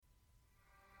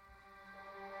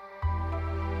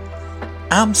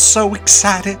I'm so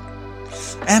excited,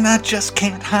 and I just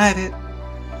can't hide it.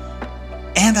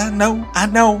 And I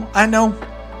know.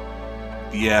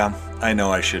 Yeah, I know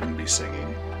I shouldn't be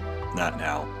singing. Not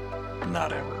now.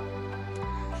 Not ever.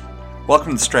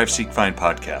 Welcome to the Strive, Seek, Find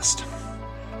podcast.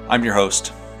 I'm your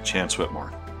host, Chance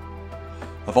Whitmore.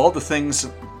 Of all the things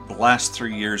that the last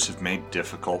 3 years have made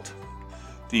difficult,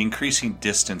 the increasing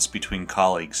distance between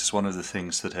colleagues is one of the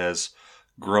things that has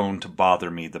grown to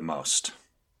bother me the most.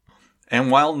 And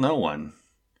while no one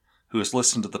who has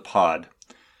listened to the pod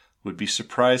would be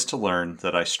surprised to learn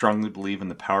that I strongly believe in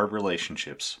the power of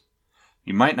relationships,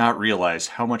 you might not realize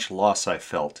how much loss I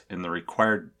felt in the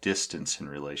required distance in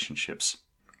relationships.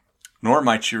 Nor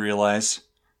might you realize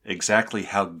exactly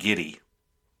how giddy,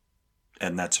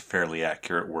 and that's a fairly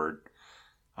accurate word,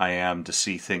 I am to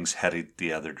see things headed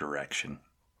the other direction.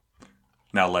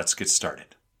 Now let's get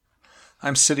started.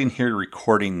 I'm sitting here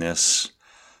recording this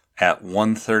at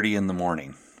 1:30 in the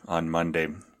morning on Monday.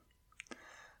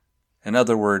 In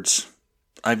other words,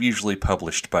 I've usually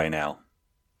published by now.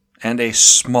 And a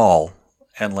small,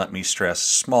 and let me stress,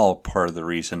 small part of the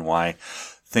reason why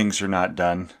things are not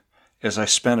done is I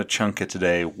spent a chunk of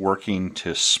today working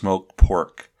to smoke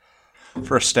pork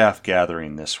for a staff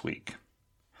gathering this week.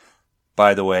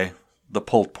 By the way, the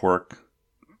pulled pork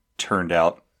turned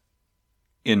out,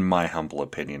 in my humble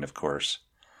opinion, of course,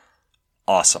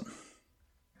 awesome.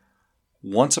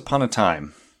 Once upon a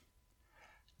time,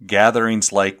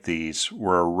 gatherings like these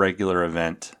were a regular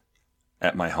event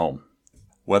at my home.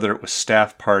 Whether it was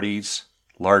staff parties,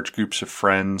 large groups of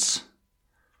friends,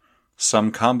 some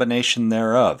combination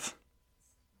thereof.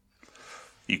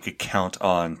 You could count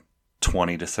on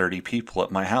 20 to 30 people at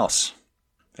my house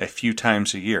a few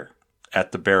times a year,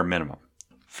 at the bare minimum.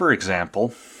 For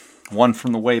example, one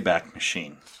from the Wayback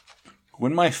Machine.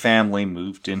 When my family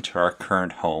moved into our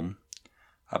current home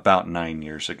about 9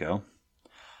 years ago,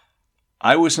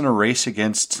 I was in a race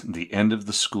against the end of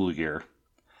the school year,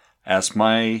 as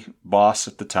my boss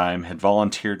at the time had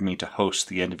volunteered me to host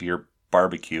the end of year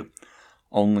barbecue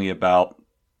only about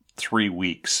 3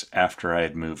 weeks after I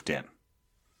had moved in.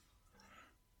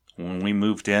 When we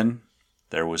moved in,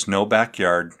 there was no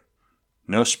backyard,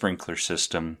 no sprinkler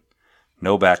system,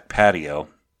 no back patio.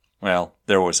 Well,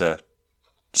 there was a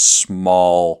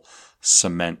small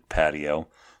cement patio,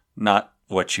 not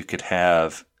what you could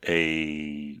have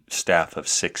a staff of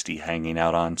 60 hanging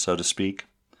out on, so to speak.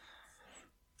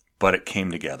 But it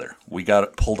came together. We got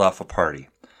it pulled off a party.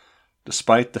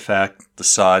 Despite the fact the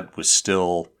sod was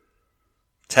still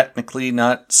technically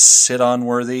not sit-on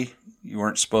worthy. You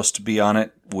weren't supposed to be on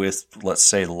it with, let's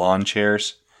say, lawn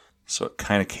chairs. So it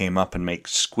kind of came up and made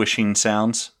squishing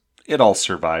sounds. It all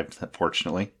survived,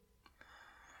 fortunately.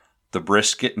 The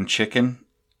brisket and chicken,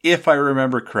 if I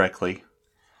remember correctly,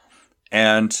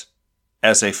 and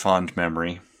as a fond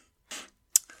memory,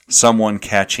 someone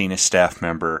catching a staff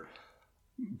member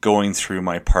going through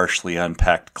my partially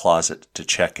unpacked closet to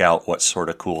check out what sort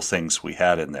of cool things we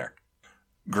had in there.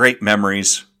 Great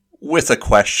memories, with a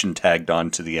question tagged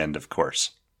on to the end, of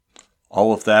course.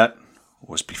 All of that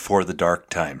was before the dark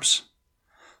times,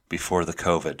 before the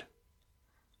COVID.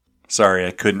 Sorry,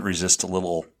 I couldn't resist a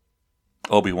little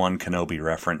Obi-Wan Kenobi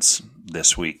reference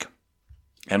this week.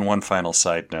 And one final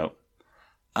side note.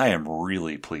 I am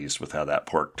really pleased with how that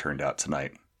pork turned out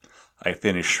tonight. I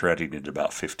finished shredding it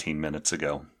about 15 minutes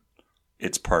ago.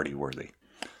 It's party worthy.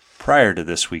 Prior to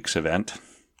this week's event,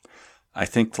 I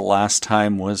think the last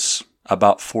time was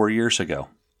about 4 years ago,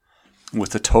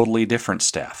 with a totally different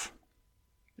staff,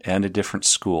 and a different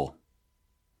school,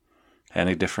 and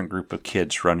a different group of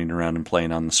kids running around and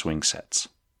playing on the swing sets.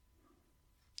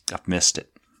 I've missed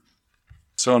it.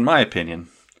 So in my opinion,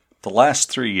 the last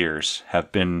 3 years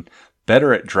have been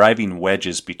better at driving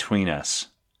wedges between us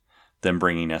than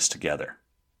bringing us together.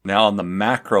 Now, on the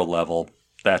macro level,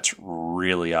 that's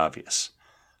really obvious,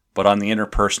 but on the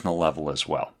interpersonal level as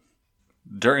well.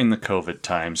 During the COVID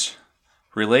times,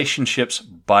 relationships,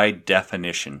 by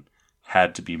definition,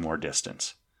 had to be more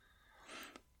distant,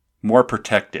 more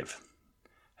protective,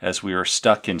 as we were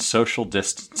stuck in social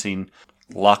distancing,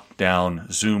 lockdown,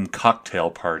 Zoom cocktail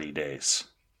party days.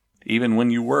 Even when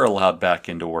you were allowed back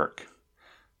into work,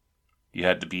 you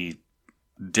had to be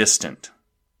distant.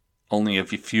 Only a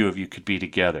few of you could be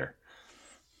together.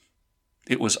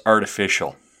 It was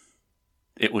artificial.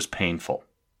 It was painful.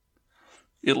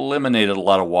 It eliminated a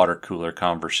lot of water cooler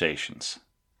conversations.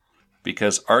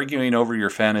 Because arguing over your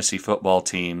fantasy football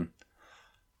team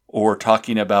or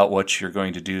talking about what you're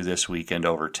going to do this weekend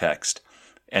over text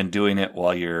and doing it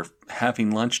while you're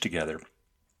having lunch together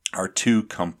are two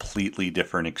completely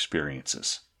different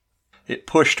experiences. It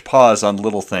pushed pause on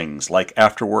little things like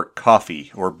after-work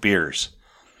coffee or beers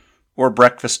or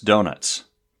breakfast donuts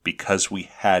because we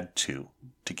had to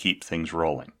keep things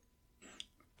rolling.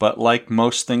 But like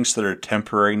most things that are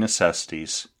temporary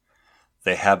necessities,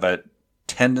 they have a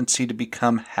tendency to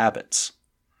become habits,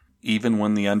 even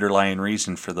when the underlying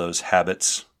reason for those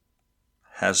habits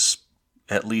has,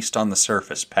 at least on the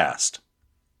surface, passed.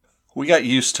 We got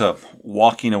used to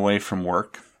walking away from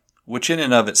work, which in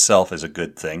and of itself is a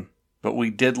good thing, but we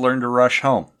did learn to rush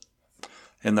home.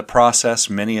 In the process,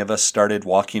 many of us started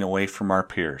walking away from our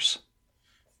peers.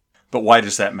 But why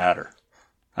does that matter?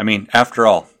 I mean, after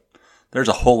all, there's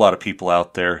a whole lot of people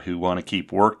out there who want to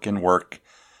keep work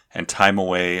and time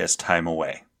away as time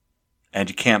away. And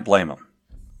you can't blame them.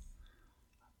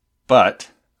 But,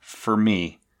 for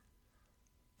me,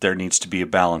 there needs to be a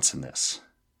balance in this.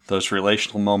 Those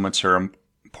relational moments are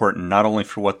important not only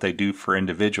for what they do for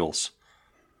individuals,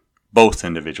 both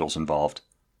individuals involved,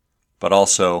 but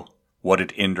also what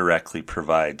it indirectly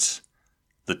provides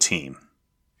the team.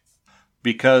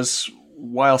 Because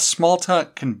while small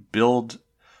talk can build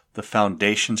the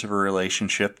foundations of a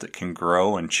relationship that can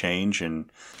grow and change,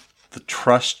 and the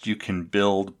trust you can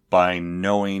build by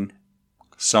knowing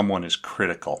someone is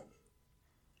critical.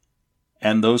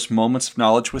 And those moments of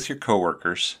knowledge with your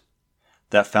coworkers,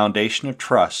 that foundation of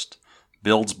trust,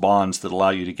 builds bonds that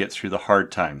allow you to get through the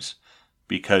hard times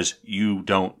because you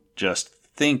don't just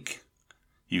think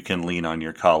you can lean on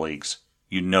your colleagues,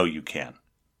 you know you can.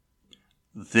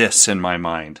 This, in my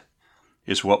mind,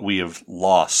 is what we have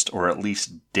lost or at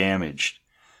least damaged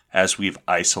as we've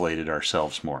isolated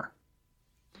ourselves more.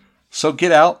 So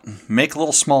get out, make a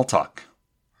little small talk.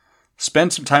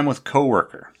 Spend some time with a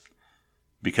coworker,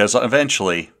 because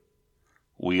eventually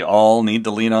we all need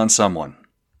to lean on someone,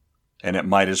 and it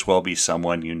might as well be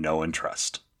someone you know and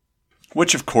trust.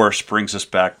 Which, of course, brings us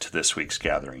back to this week's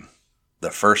gathering,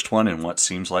 the first one in what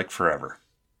seems like forever.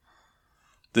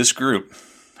 This group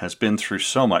has been through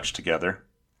so much together.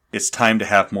 It's time to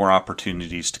have more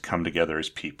opportunities to come together as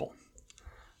people,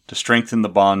 to strengthen the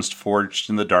bonds forged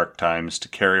in the dark times, to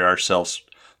carry ourselves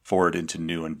forward into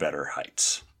new and better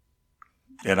heights.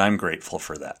 And I'm grateful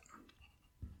for that.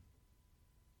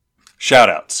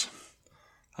 Shoutouts.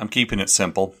 I'm keeping it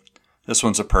simple. This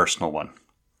one's a personal one.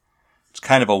 It's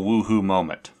kind of a woohoo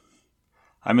moment.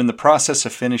 I'm in the process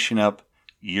of finishing up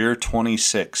year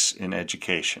 26 in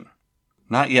education.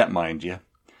 Not yet, mind you.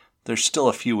 There's still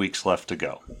a few weeks left to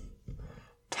go.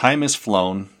 Time has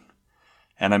flown,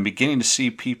 and I'm beginning to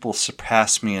see people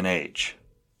surpass me in age,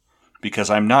 because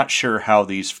I'm not sure how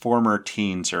these former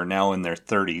teens are now in their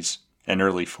 30s and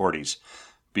early 40s,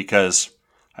 because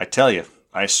I tell you,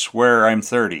 I swear I'm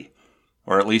 30,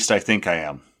 or at least I think I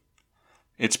am.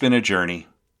 It's been a journey,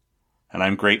 and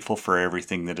I'm grateful for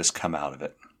everything that has come out of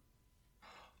it.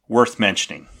 Worth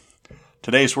mentioning.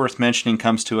 Today's worth mentioning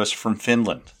comes to us from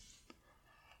Finland.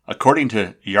 According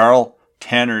to Jarl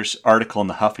Tanner's article in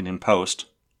the Huffington Post,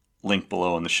 link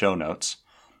below in the show notes,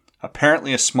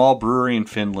 apparently a small brewery in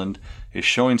Finland is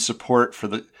showing support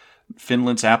for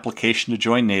Finland's application to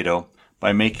join NATO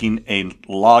by making a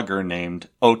lager named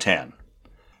Otan,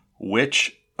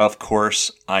 which, of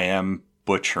course, I am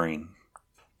butchering.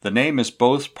 The name is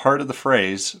both part of the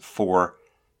phrase for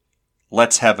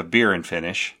let's have a beer in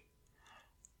Finnish,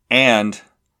 and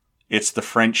it's the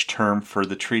French term for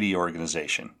the treaty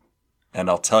organization. And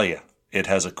I'll tell you, it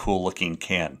has a cool looking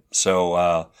can.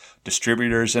 So,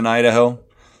 distributors in Idaho,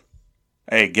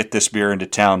 hey, get this beer into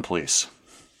town, please.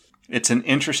 It's an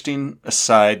interesting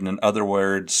aside and, in other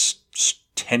words,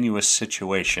 tenuous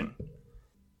situation.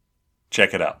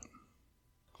 Check it out.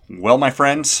 Well, my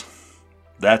friends,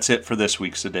 that's it for this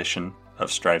week's edition of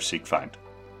Strive, Seek, Find.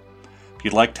 If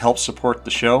you'd like to help support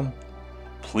the show,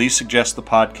 please suggest the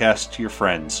podcast to your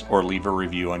friends or leave a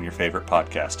review on your favorite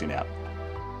podcasting app.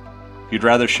 If you'd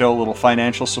rather show a little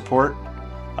financial support,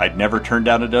 I'd never turn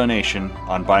down a donation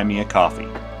on Buy Me a Coffee,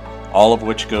 all of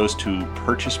which goes to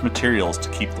purchase materials to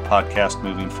keep the podcast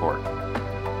moving forward.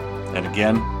 And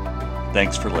again,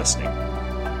 thanks for listening.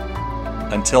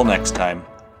 Until next time,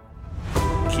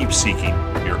 keep seeking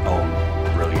your own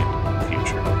brilliant